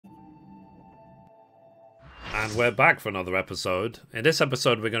And we're back for another episode. In this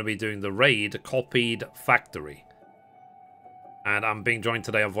episode, we're going to be doing the raid Copied Factory. And I'm being joined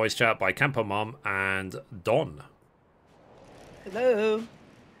today on voice chat by Camper Mom and Don. Hello.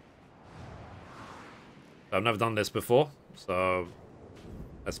 I've never done this before, so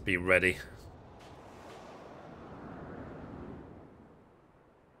let's be ready.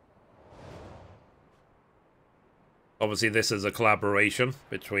 Obviously, this is a collaboration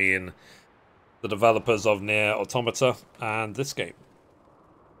between the developers of Nier Automata and this game.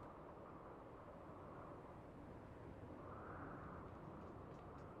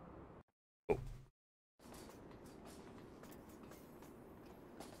 Oh.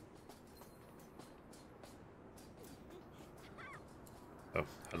 Oh,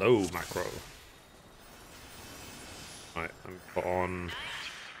 hello, Macro. Right, I'm put on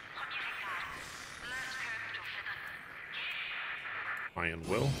Iron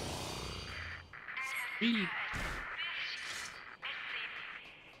Will.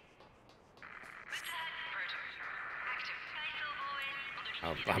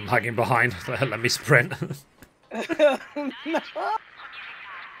 Oh, I'm lagging behind. Let me sprint. No.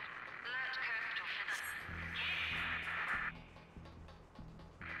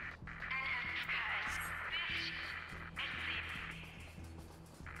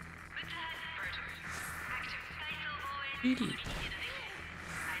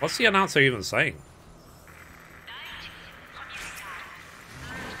 What's the announcer even saying?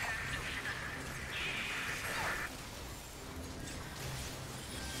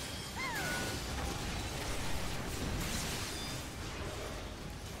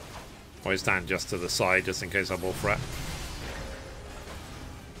 Always stand just to the side, just in case I will threat.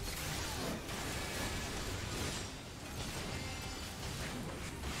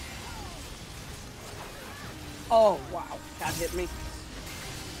 Oh, wow. That hit me.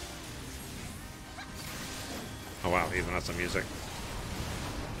 Oh wow, even has some music.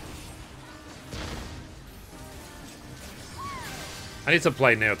 I need to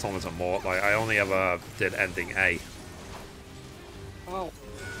play Nier Automata more. Like, I only ever did ending A. Oh.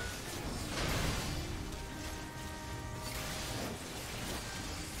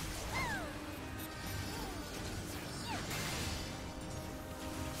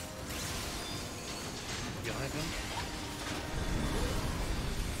 Behind him.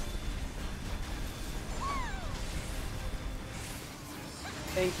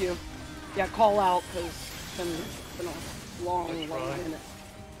 Thank you. Yeah, call out, because it's been a long, long minute.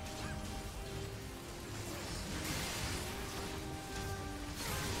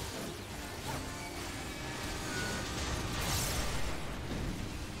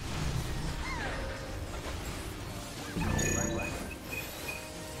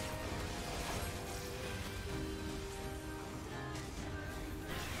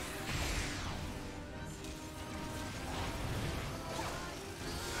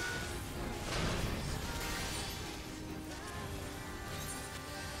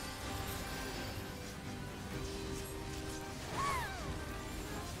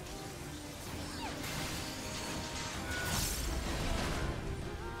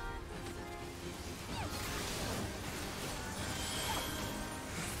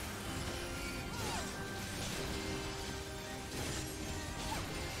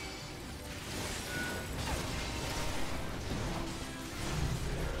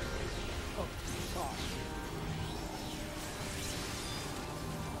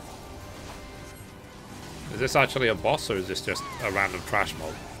 Is this actually a boss, or is this just a random trash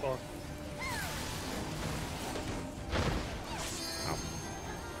mob? Boss. Oh.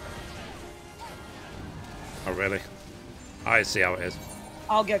 Oh, really? I see how it is.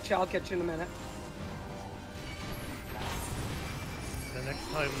 I'll get you in a minute. The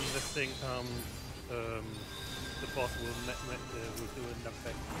next time this thing comes, the boss will do a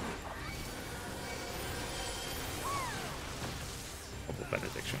knockback. Double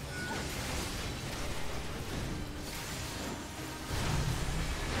benediction.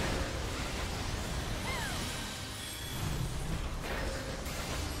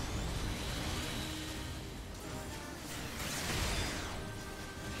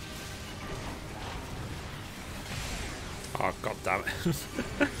 Oh, god damn it.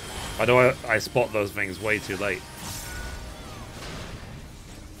 Why do I spot those things way too late?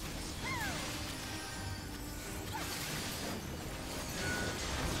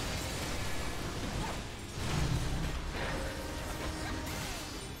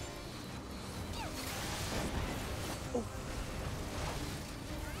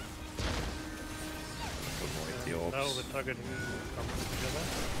 Avoid the orbs. Now the targeting comes together.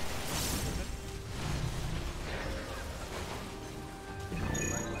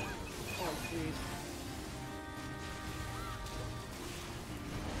 Oh, jeez.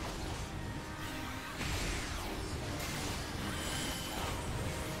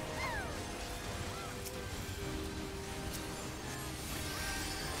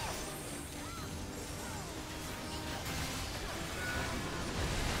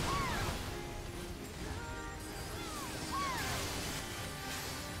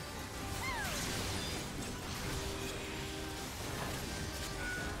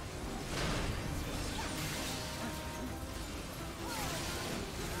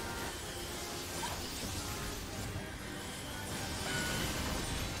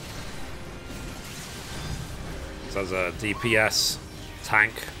 as a DPS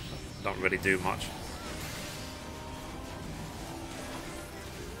tank. Don't really do much.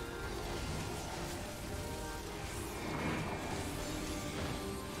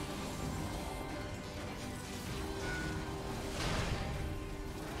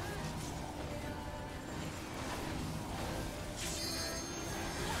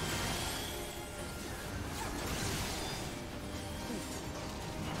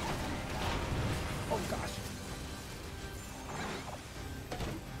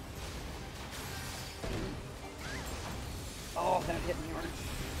 Oh, that hit me hard.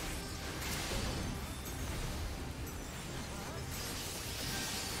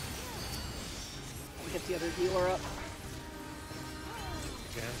 I'll get the other healer up.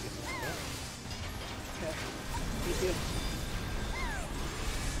 Yeah, Okay. Me too.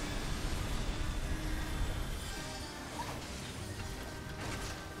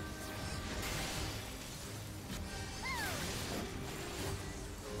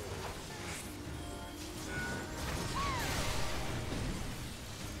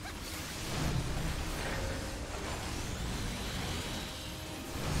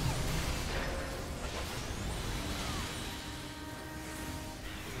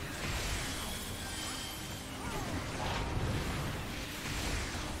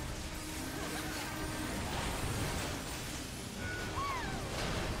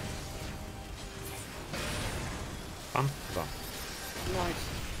 Done? Done. Nice.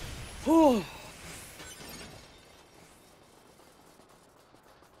 Whew.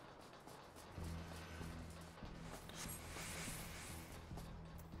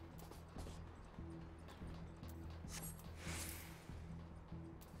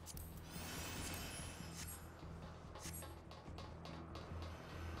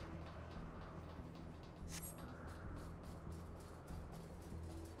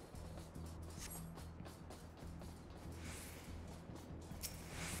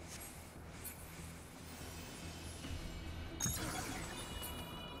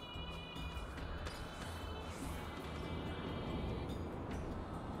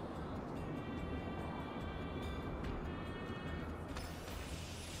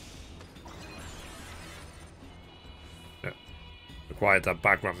 Required that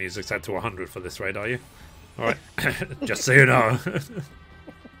background music set to 100 for this raid, are you? Alright, just so you know.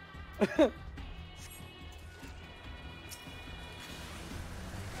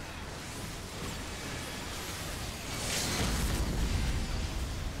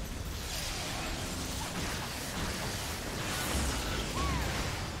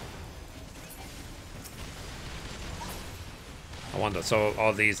 I wonder, so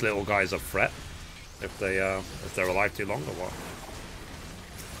are these little guys a threat if they're alive too long or what?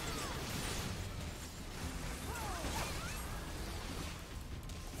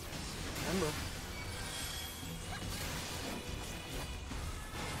 Remember.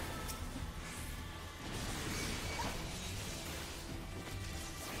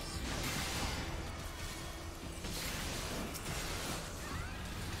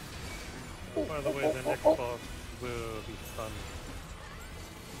 by the way, the next boss will be fun.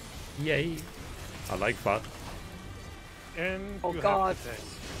 Yay! I like fun. And Oh you God. have to tank.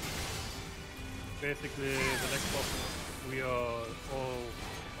 Basically, the next boss, we are all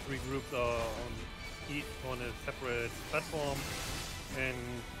three groups are on a separate platform, and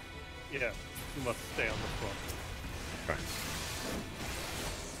yeah, you must stay on the front. Okay.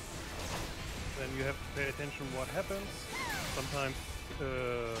 Then you have to pay attention what happens. Sometimes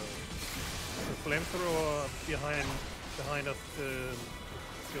the flamethrower behind us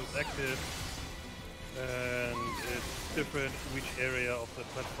goes active, and it's different which area of the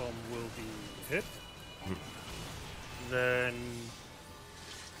platform will be hit. Then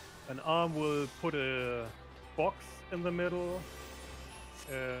an arm will put a box in the middle.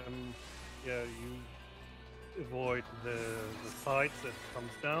 Yeah, you avoid the sides that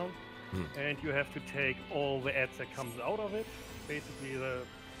comes down, and you have to take all the ads that comes out of it. Basically,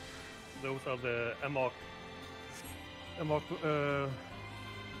 those are the amok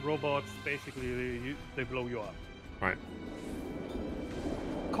robots. Basically, they blow you up. Right.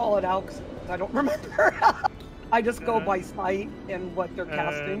 Call it out 'cause I don't remember. I just go by sight and what they're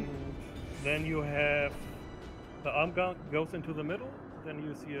casting. Then you have the arm gun goes into the middle. Then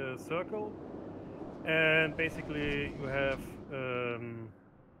you see a circle, and basically you have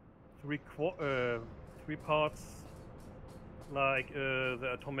three parts like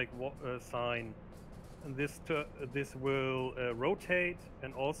the atomic sign, and this will rotate,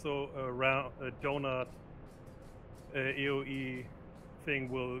 and also a donut AOE thing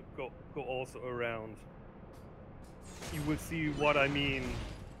will go also around. You will see what I mean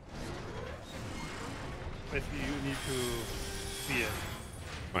basically you need to see it.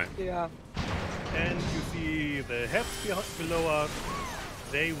 Right. Yeah. And you see the heads below us.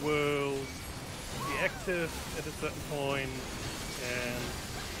 They will be active at a certain point, and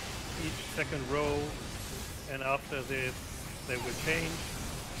each second row. And after this, they will change.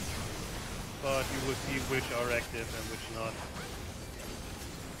 But you will see which are active and which not.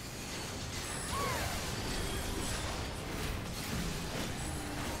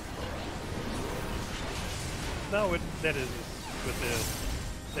 Now that is with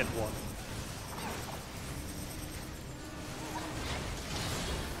that one.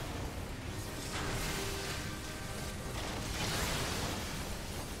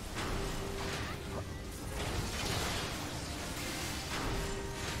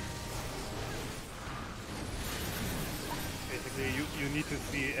 Basically, you need to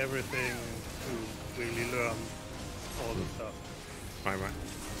see everything to really learn all the stuff. Right.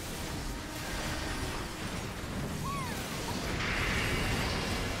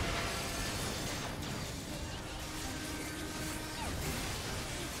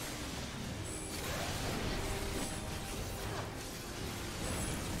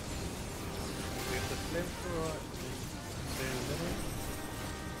 There's the flamethrower there in the middle.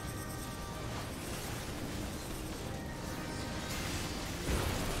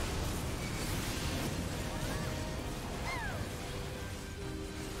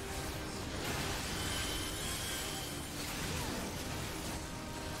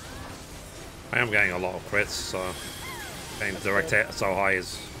 I am getting a lot of crits, so getting direct hit so high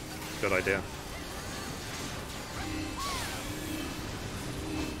is a good idea.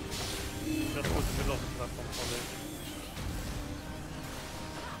 Just put the middle of the platform for this.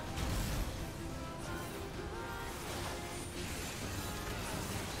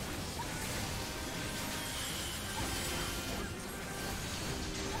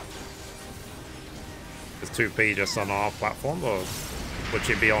 Is 2P just on our platform, or would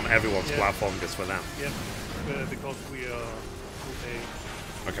she be on everyone's platform just for them? Yes, because we are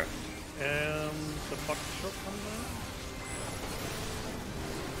 2A. Okay. The box shop come there.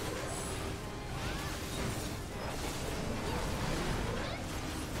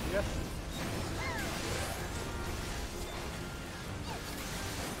 Yes.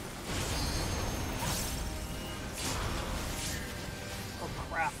 Oh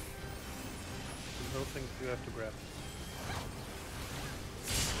crap. Those things you have to grab.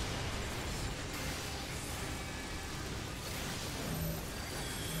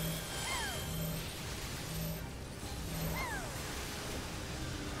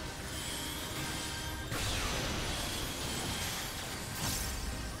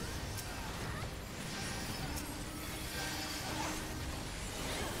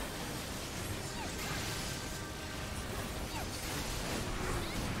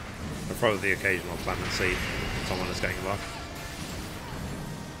 Throw the occasional plant and see if someone is getting luck.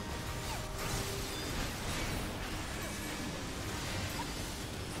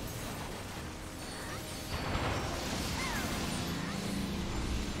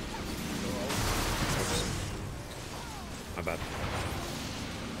 Oops. My bad.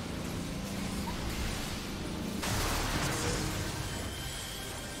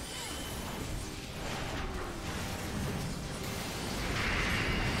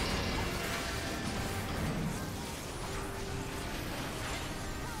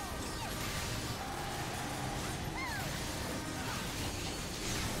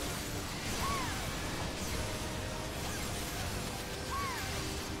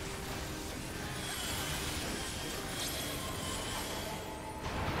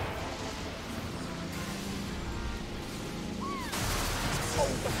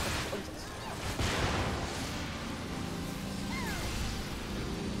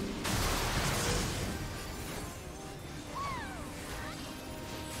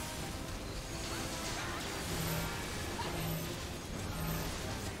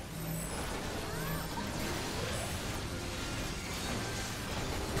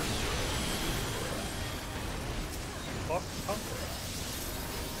 Box pump.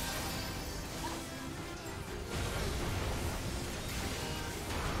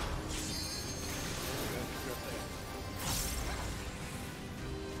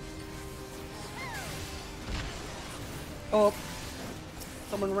 Oh,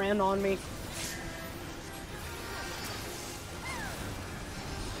 someone ran on me.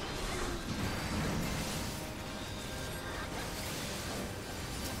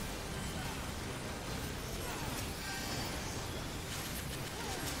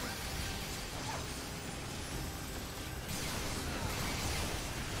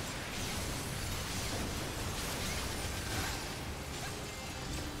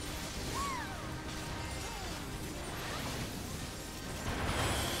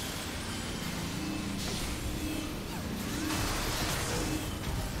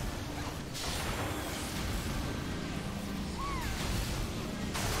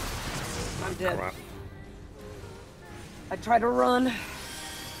 did. Crap. I tried to run. At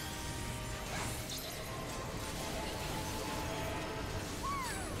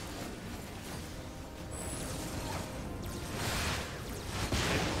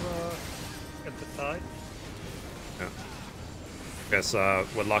the side. Yeah. Guess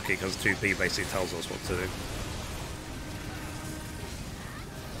we're lucky because 2P basically tells us what to do.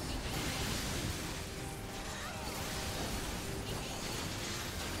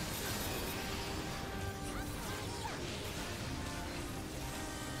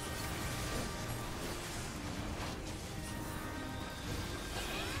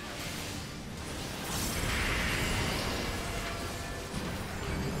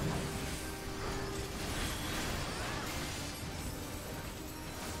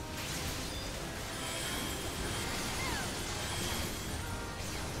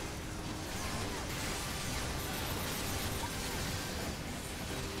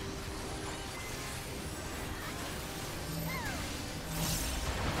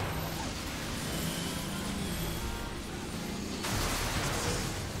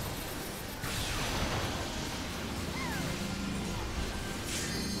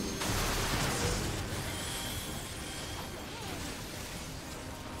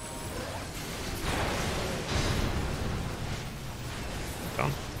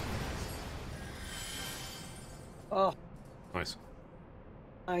 Done. Oh, Nice.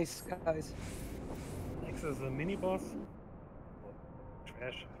 nice, guys. Next is a mini boss. Or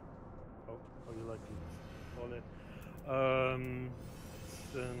trash. How you like to call it.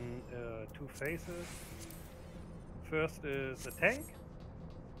 It's in two phases. First is a tank.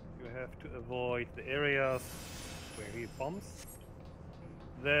 You have to avoid the areas where he bombs.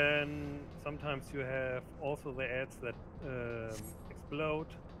 Then sometimes you have also the ads that explode,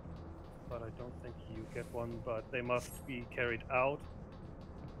 but I don't think you get one, but they must be carried out.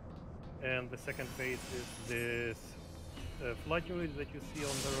 And the second phase is this flight unit that you see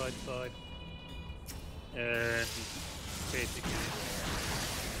on the right side. And basically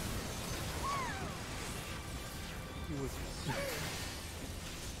he was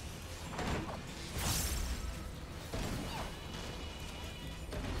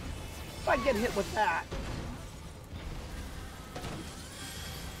If I get hit with that.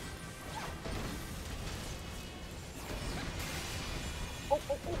 Oh,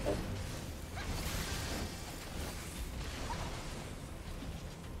 oh, oh, oh.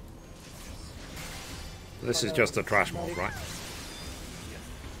 This is just a trash mob, right?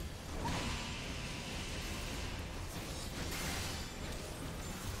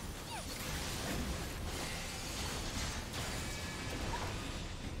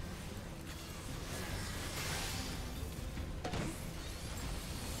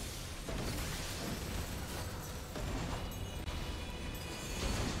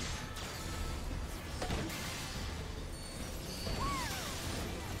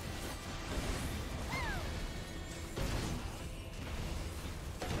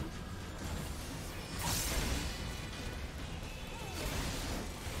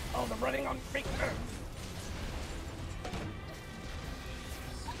 Oh, they're running on me.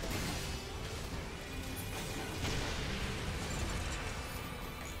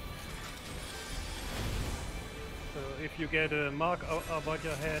 So if you get a mark about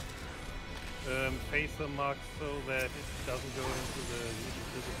your head, face the mark so that it doesn't go into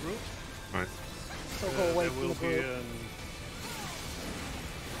the group. Right. So go away there from will the be group.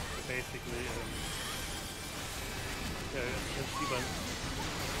 basically yeah, you can see them.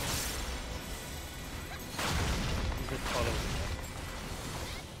 You just follow.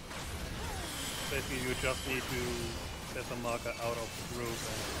 Basically, you just need to set the marker out of the group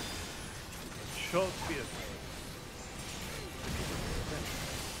and it should be a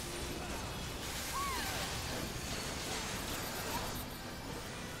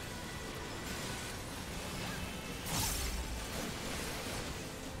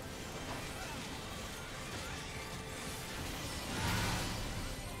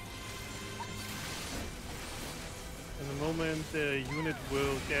the unit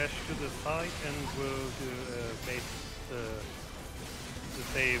will dash to the side and will do the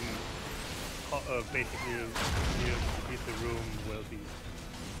same. Basically, the room will be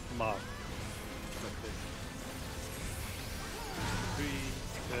marked like this. 3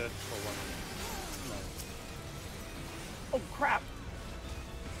 set for 1. No. Oh crap!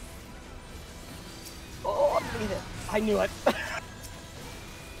 Oh, I made it. I knew it.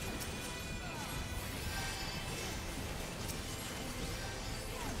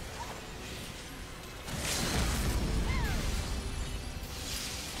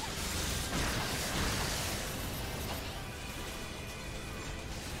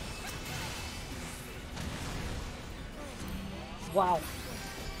 Wow.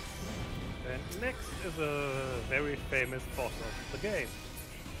 And next is a very famous boss of the game.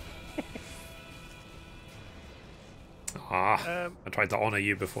 I tried to honor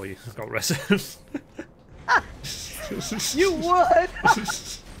you before you got arrested. You would!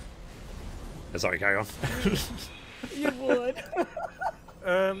 Sorry, carry on. You would.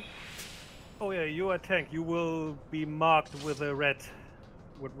 Oh yeah, you are tank. You will be marked with red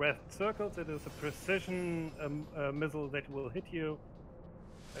circles. It is a precision missile that will hit you.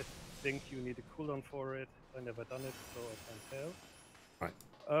 I think you need a cooldown for it. I never done it, so I can't tell. Right.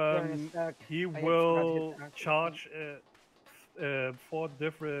 He will charge 4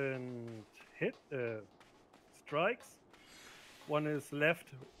 different strikes. One is left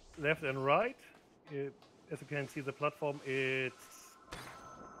and right. As you can see, the platform, it's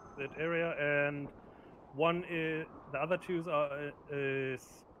that area, and one is the other two is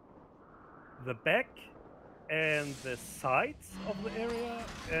the back and the sides of the area,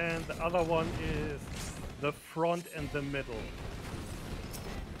 and the other one is the front and the middle.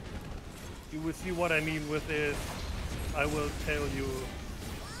 You will see what I mean with this. I will tell you.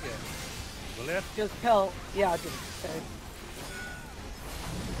 Yeah. The left. Just tell. Yeah, just say.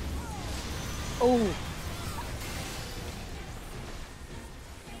 Oh.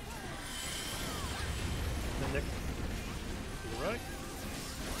 The next. To the right.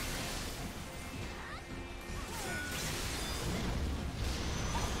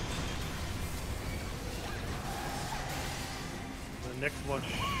 The next one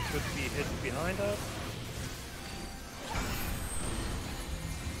should be hit behind us.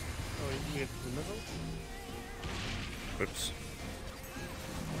 Oh, you can get to the middle. Oops.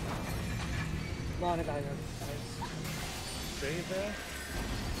 Lot of items, guys. Stay there.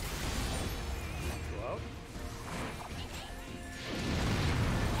 Go out.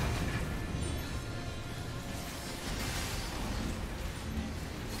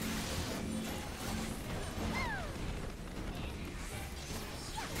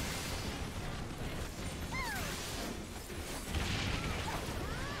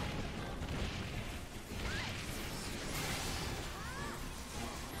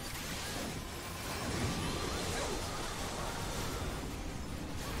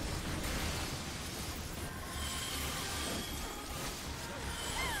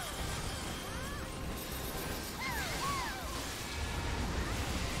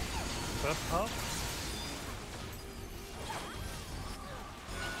 First half.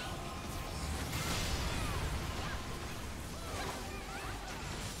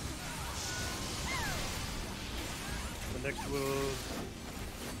 The next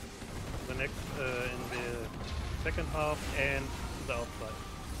in the second half and the outside.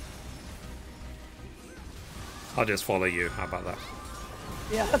 I'll just follow you. How about that?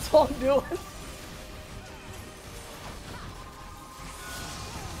 Yeah, that's all I'm doing.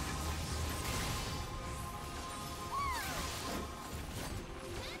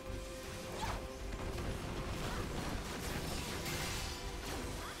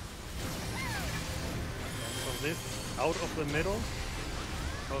 This out of the middle,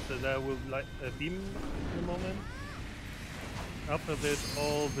 because there will be a beam in a moment. After this,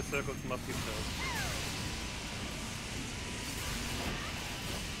 all the circles must be filled.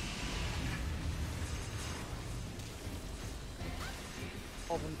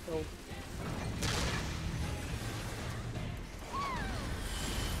 All them filled.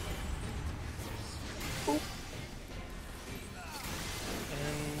 Oop.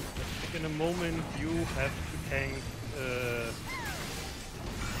 And in a moment, you have to tank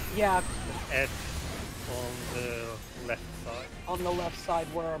Yeah, the edge on the left side. on the left side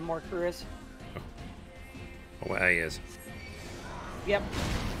where our marker is. Oh, where A is. Yep.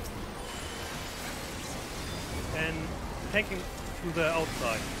 And tanking to the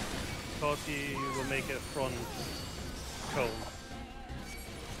outside, because he will make a front cone.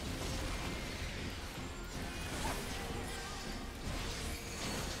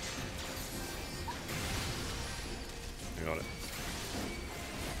 I got it.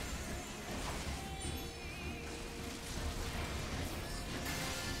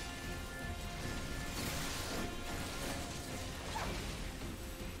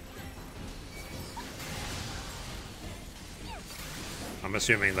 I'm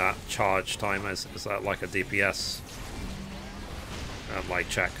assuming that charge time is that like a DPS like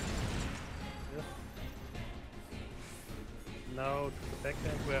check. Yes. Now to the back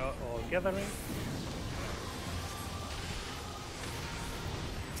end, we are all gathering.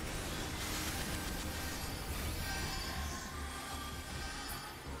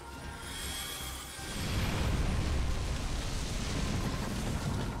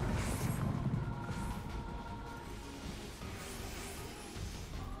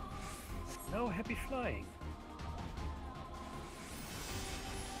 Now happy flying.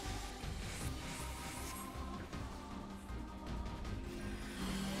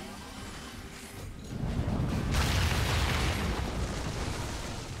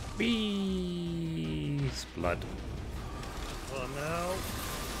 Bees blood. Well, now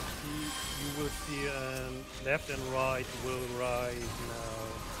you will see left and right will rise now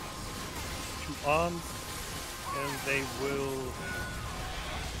 2 arms, and they will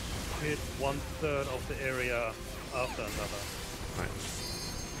hit 1/3 of the area after another. Right.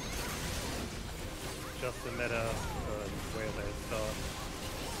 Just a matter where they start.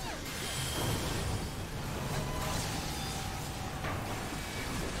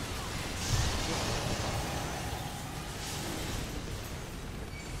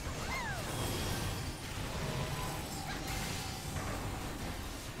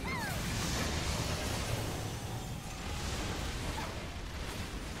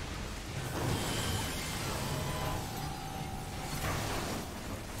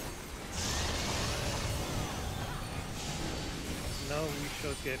 Now we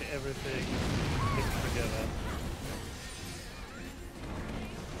should get everything mixed together.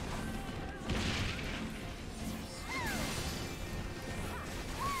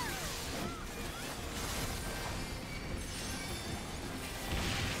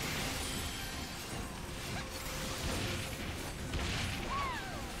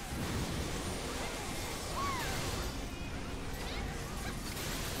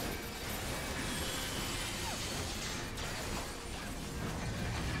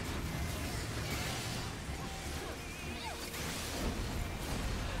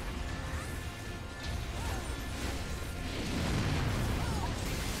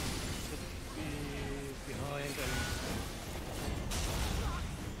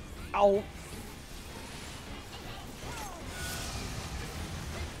 Ow.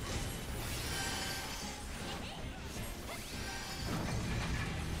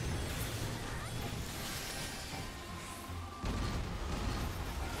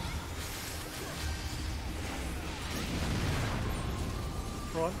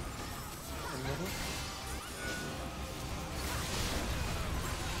 Front and middle.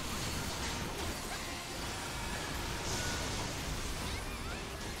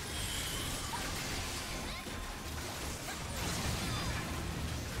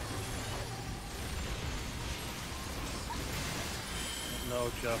 No,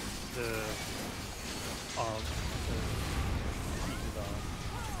 just the arm, the arm.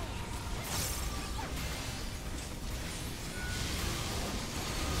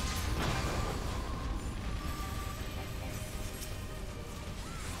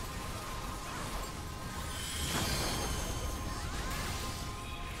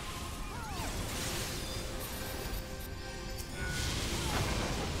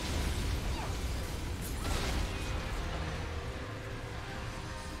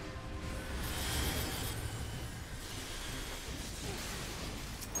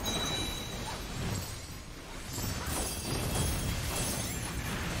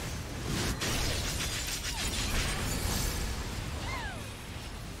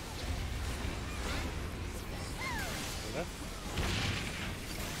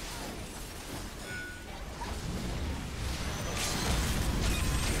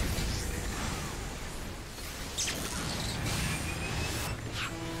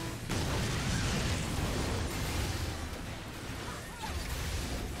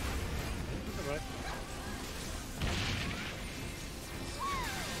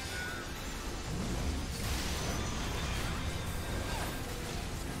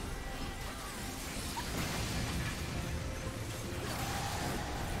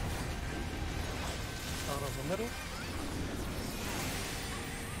 Out of the middle.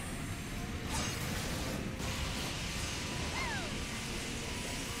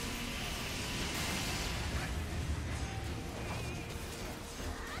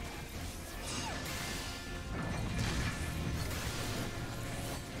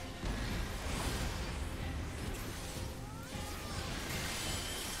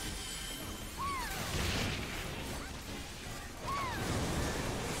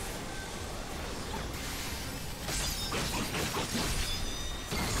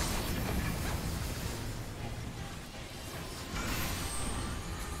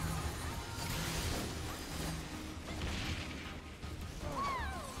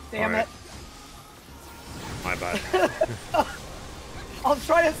 Damn Alright. it. My bad. I was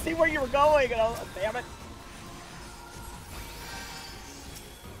trying to see where you were going, and I was like, damn it.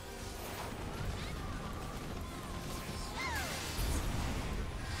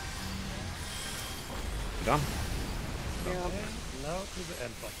 You done? Yeah. Now to the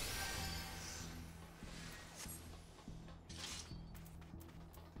end boss.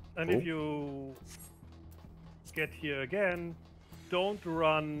 And Cool. if you get here again, don't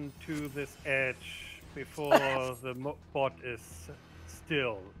run to this edge before the bot is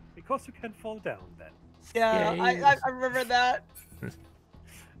still, because you can fall down then. Yeah, I remember that.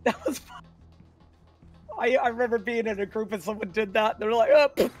 That was fun. I remember being in a group and someone did that. They're like,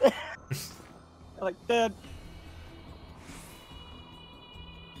 oh. They're like, dead.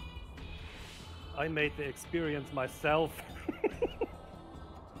 I made the experience myself.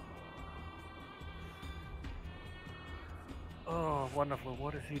 Oh, wonderful.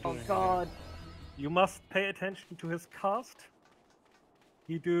 What is he doing? Oh God. Here? You must pay attention to his cast.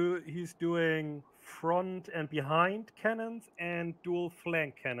 He's doing front and behind cannons and dual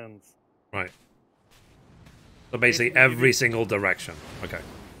flank cannons. Right. So basically every single direction. Okay.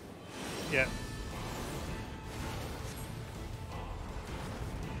 Yeah.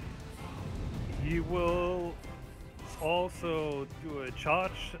 He will also do a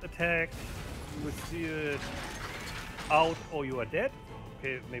charge attack. You will see it out or you are dead.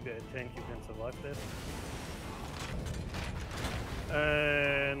 Okay, maybe a tank you can survive that.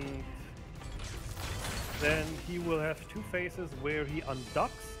 And then he will have two phases where he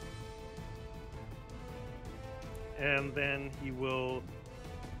unducks. And then he will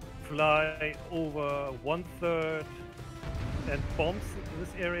fly over 1/3 and bombs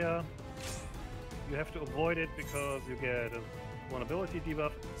this area. You have to avoid it because you get a vulnerability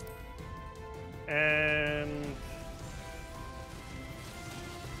debuff. And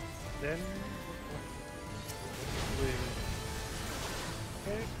then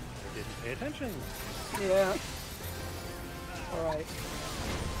okay, didn't pay attention. Yeah. All right.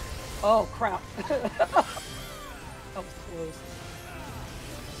 Oh crap. That was close.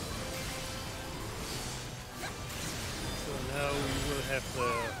 So now we will have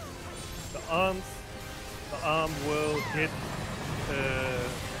the arms. The arm will hit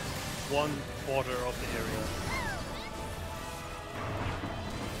 1/4 of the area.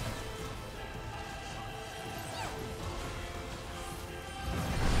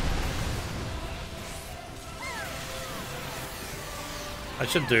 I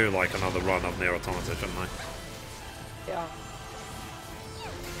should do like another run of Nier Automata, shouldn't I? Yeah.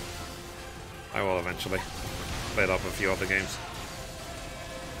 I will eventually. Played up a few other games.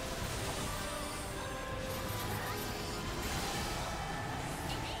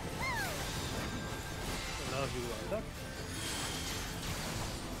 So now you are stuck.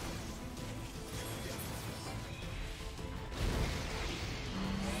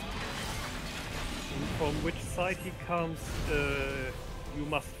 And from which side he comes, you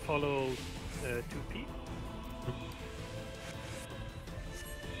must follow 2P.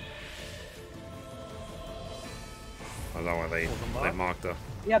 I don't know why they marked her.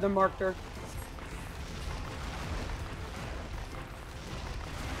 Yeah, they marked her.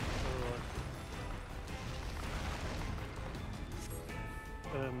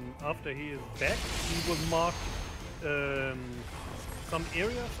 After he is back, he will mark some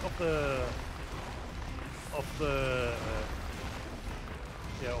areas of the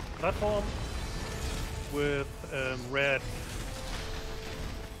platform with red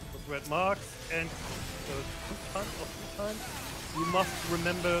marks, and two times you must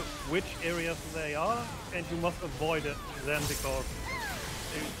remember which areas they are, and you must avoid them because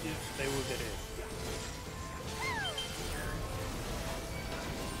they will get in.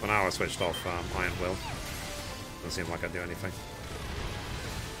 For now I switched off Iron Will. Doesn't seem like I do anything.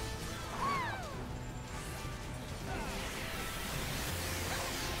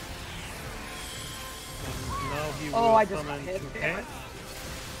 Now he Oh, will I just summon hit 2 it. tanks.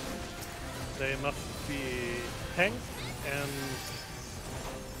 They must be tanks, and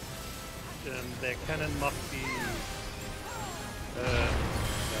their cannon must be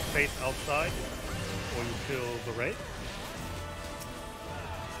face outside, or you kill the raid.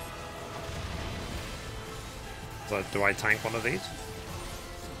 So do I tank one of these?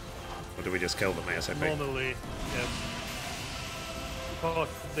 Or do we just kill them ASAP? Normally, yes. Because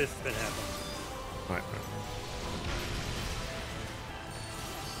this can happen. Right.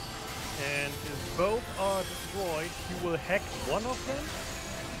 And if both are destroyed, you will hack one of them,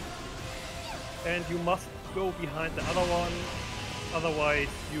 and you must go behind the other one, otherwise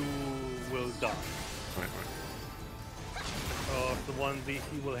you will die. Right. Because the one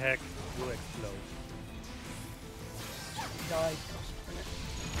he will hack will explode. Died.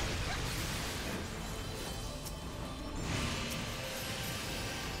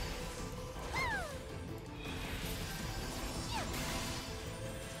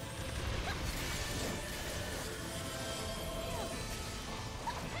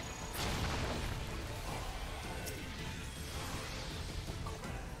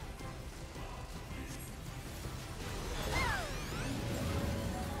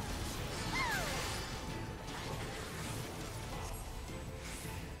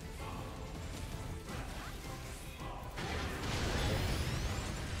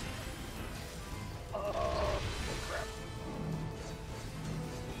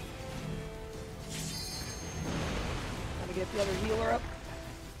 the other healer up.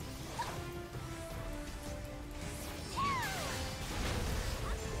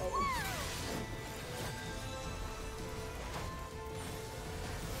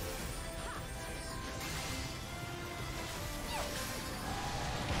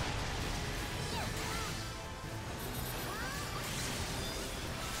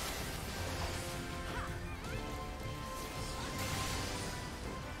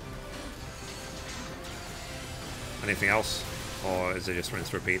 Anything else? Or is it just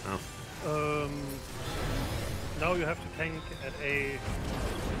rinse repeat now? Now you have to tank at a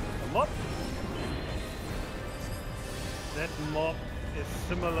mob. That mob is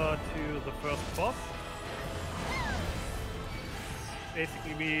similar to the first boss.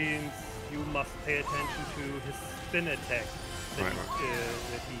 Basically means you must pay attention to his spin attack that,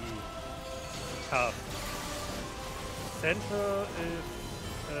 that he casts. Center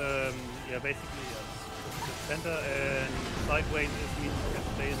is basically the center, and sideways is means you can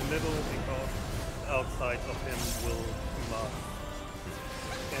stay in the middle because the outside of him will be marked.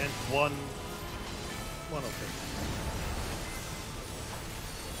 And one of them.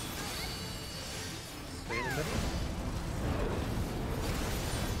 Stay in the middle.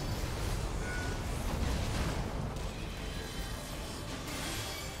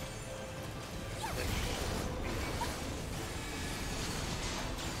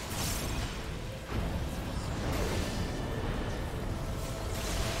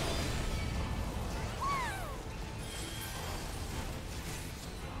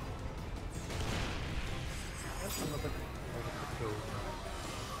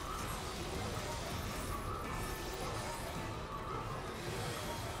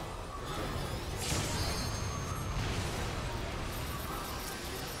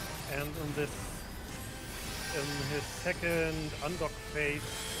 And in his second undock phase,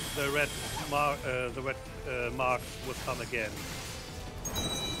 the red marks will come again.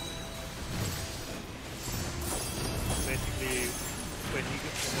 Basically, when he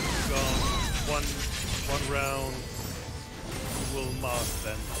has gone one round, you will mark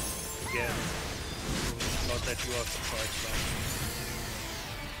them again. Not that you are surprised by.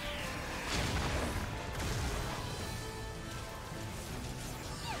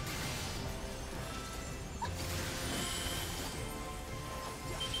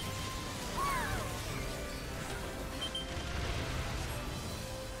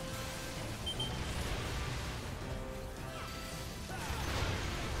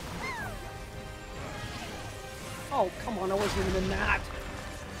 Oh, come on, I wasn't even in that.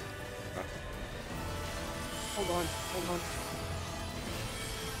 Hold on.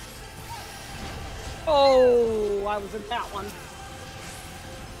 Oh, I was in that one.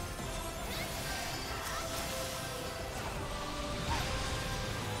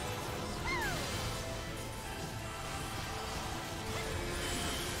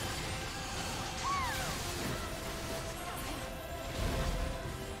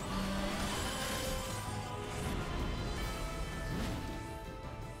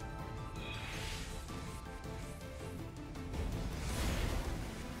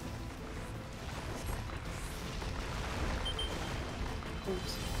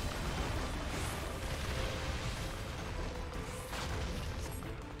 Oops.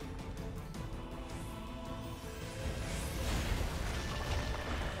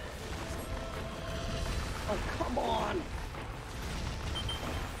 Oh, come on.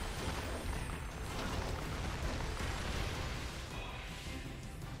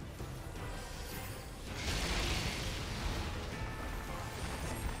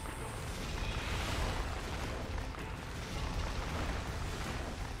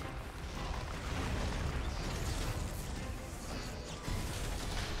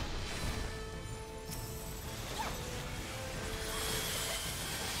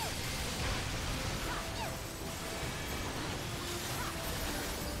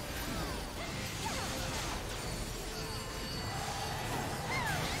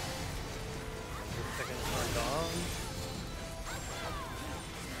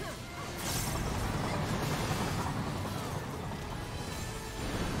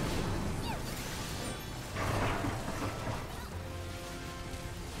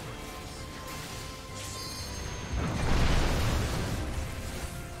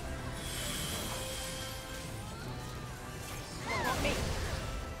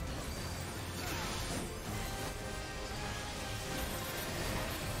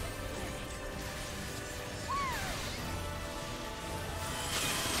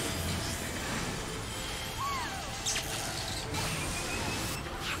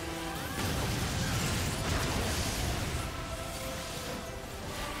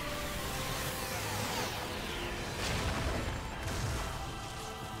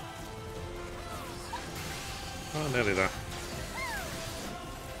 Oh, nearly there.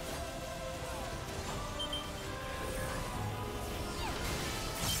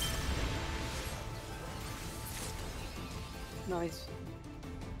 Nice.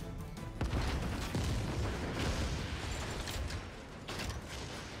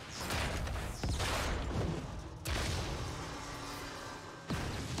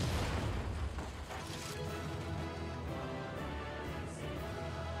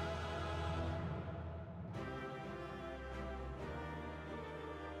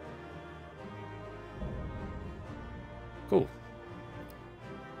 Cool.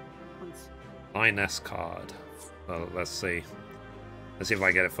 Once. 9S card. Well, let's see. Let's see if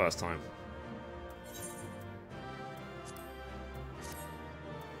I get it first time.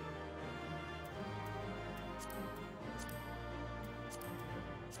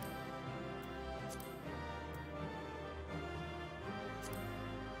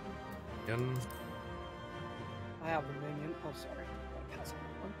 Again. I have a minion. Oh, sorry. I passed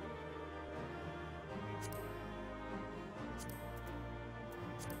one.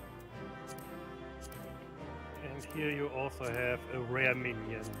 And here you also have a rare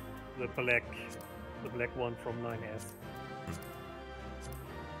minion, the black one from 9S.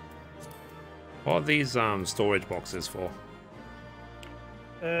 What are these storage boxes for?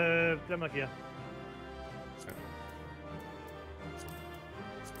 Trademark, yeah.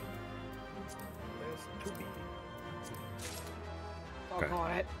 There's 2B. Fuck Okay.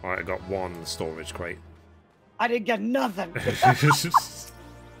 on it. Alright, I got one storage crate. I didn't get nothing.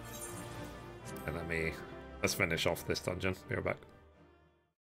 And let's finish off this dungeon. Be right back.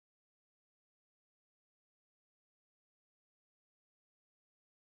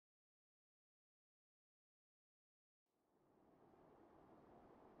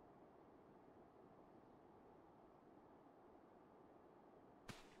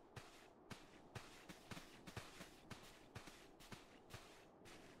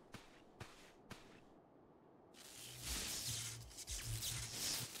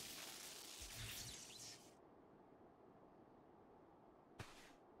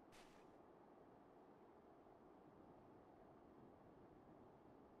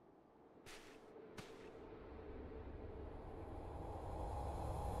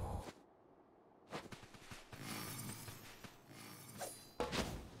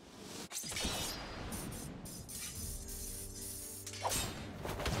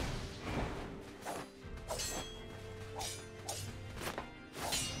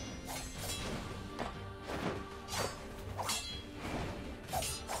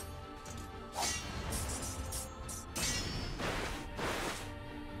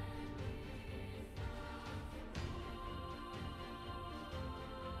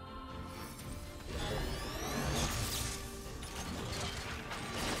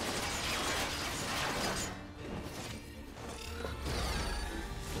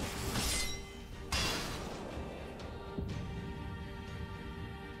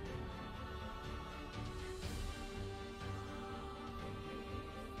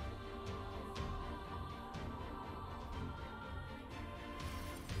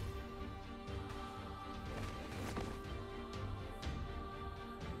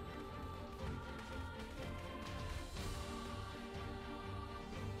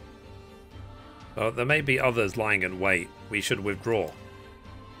 There may be others lying in wait. We should withdraw.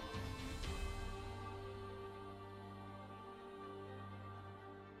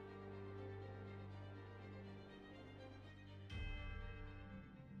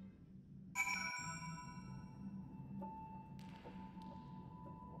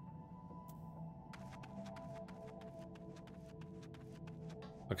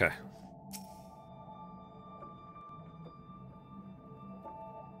 Okay.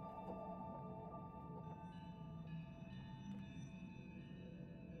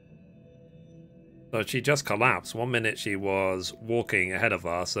 So she just collapsed. 1 minute she was walking ahead of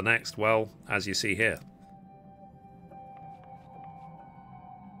us, the next, well, as you see here.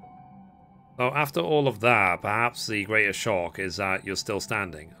 So after all of that, perhaps the greatest shock is that you're still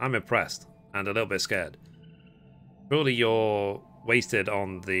standing. I'm impressed and a little bit scared. Surely you're wasted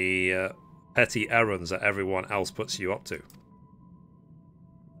on the petty errands that everyone else puts you up to.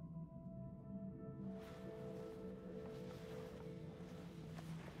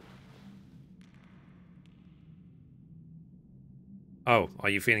 Oh, are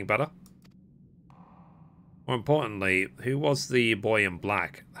you feeling better? More importantly, who was the boy in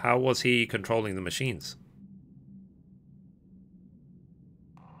black? How was he controlling the machines?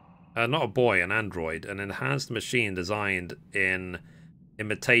 Not a boy, an android, an enhanced machine designed in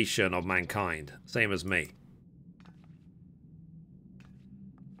imitation of mankind, same as me.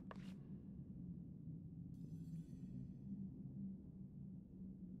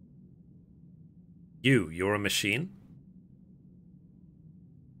 You're a machine?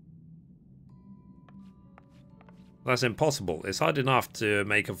 That's impossible. It's hard enough to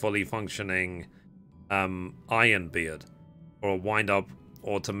make a fully functioning iron beard, or a wind-up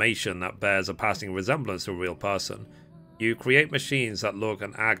automation that bears a passing resemblance to a real person. You create machines that look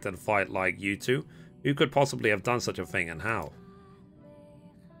and act and fight like you two. Who could possibly have done such a thing, and how?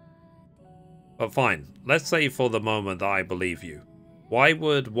 But fine, let's say for the moment that I believe you. Why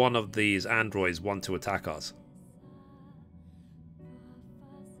would one of these androids want to attack us?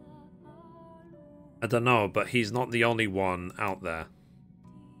 I don't know, but he's not the only one out there.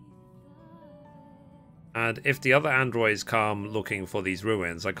 And if the other androids come looking for these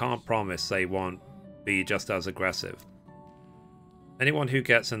ruins, I can't promise they won't be just as aggressive. Anyone who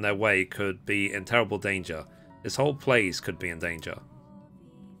gets in their way could be in terrible danger. This whole place could be in danger.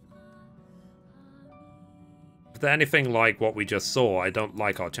 If they're anything like what we just saw, I don't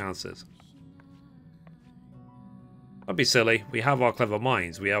like our chances. Don't be silly. We have our clever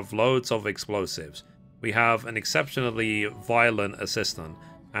minds. We have loads of explosives. We have an exceptionally violent assistant.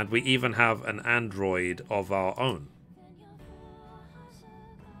 And we even have an android of our own.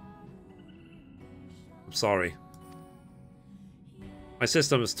 I'm sorry. My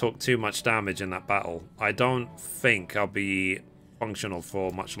systems took too much damage in that battle. I don't think I'll be functional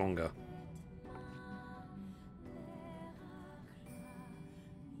for much longer.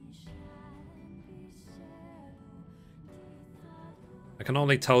 I can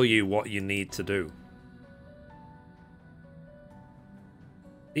only tell you what you need to do.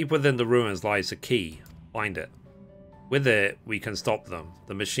 Deep within the ruins lies a key. Find it. With it, we can stop them.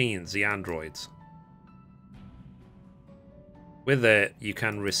 The machines, the androids. With it, you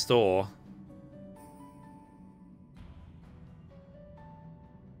can restore...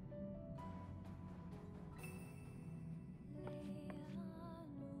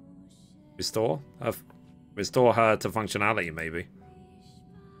 Restore her to functionality, maybe.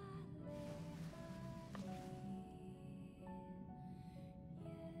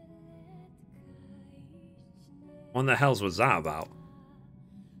 What the hell was that about?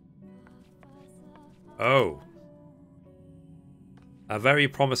 Oh. A very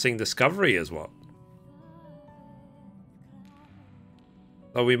promising discovery is what?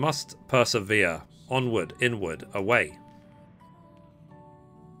 So we must persevere. Onward, inward, away.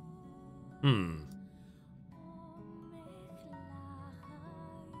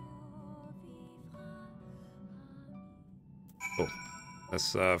 Oh,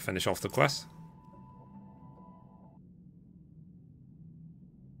 let's finish off the quest.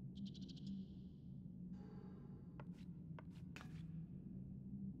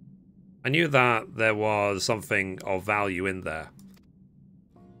 I knew that there was something of value in there.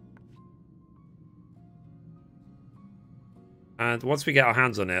 And once we get our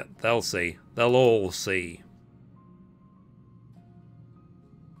hands on it, they'll see. They'll all see.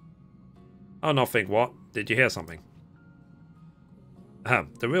 Oh, nothing. What? Did you hear something?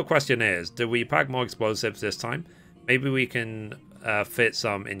 The real question is, do we pack more explosives this time? Maybe we can fit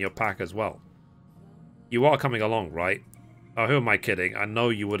some in your pack as well. You are coming along, right? Oh, who am I kidding? I know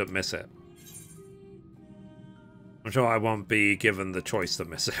you wouldn't miss it. I'm sure I won't be given the choice to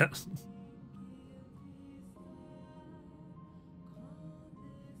miss it.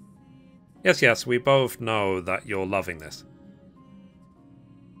 Yes, we both know that you're loving this.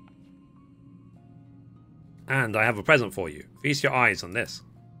 And I have a present for you. Feast your eyes on this.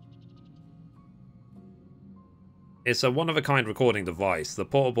 It's a one-of-a-kind recording device, the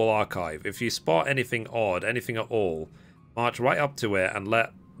portable archive. If you spot anything odd, anything at all, march right up to it and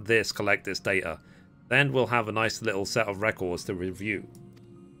let this collect its data. Then we'll have a nice little set of records to review.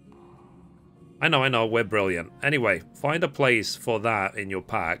 I know, we're brilliant. Anyway, find a place for that in your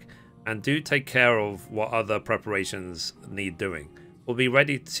pack, and do take care of what other preparations need doing. We'll be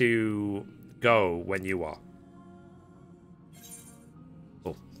ready to go when you are.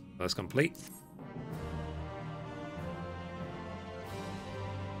 Cool. That's complete.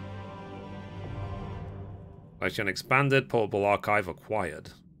 Collection expanded, portable archive acquired.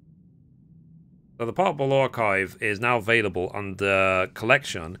 So the portable archive is now available under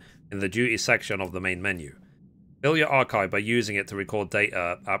collection in the duty section of the main menu. Fill your archive by using it to record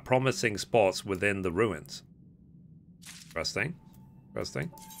data at promising spots within the ruins. Interesting.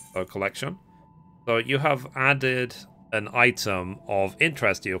 So collection. So you have added an item of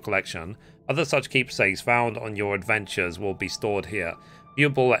interest to your collection. Other such keepsakes found on your adventures will be stored here.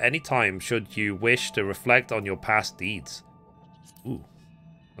 Viewable at any time should you wish to reflect on your past deeds. Ooh.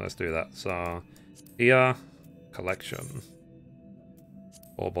 Let's do that. So, here, collection.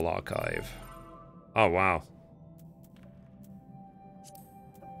 Portable archive. Oh, wow.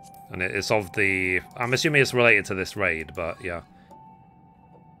 And it's of the... I'm assuming it's related to this raid, but yeah.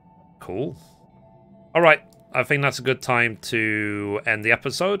 Cool. Alright, I think that's a good time to end the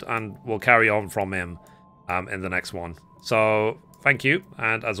episode, and we'll carry on from him in the next one. So, thank you,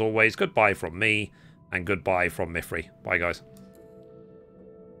 and as always, goodbye from me, and goodbye from Mithrie. Bye, guys.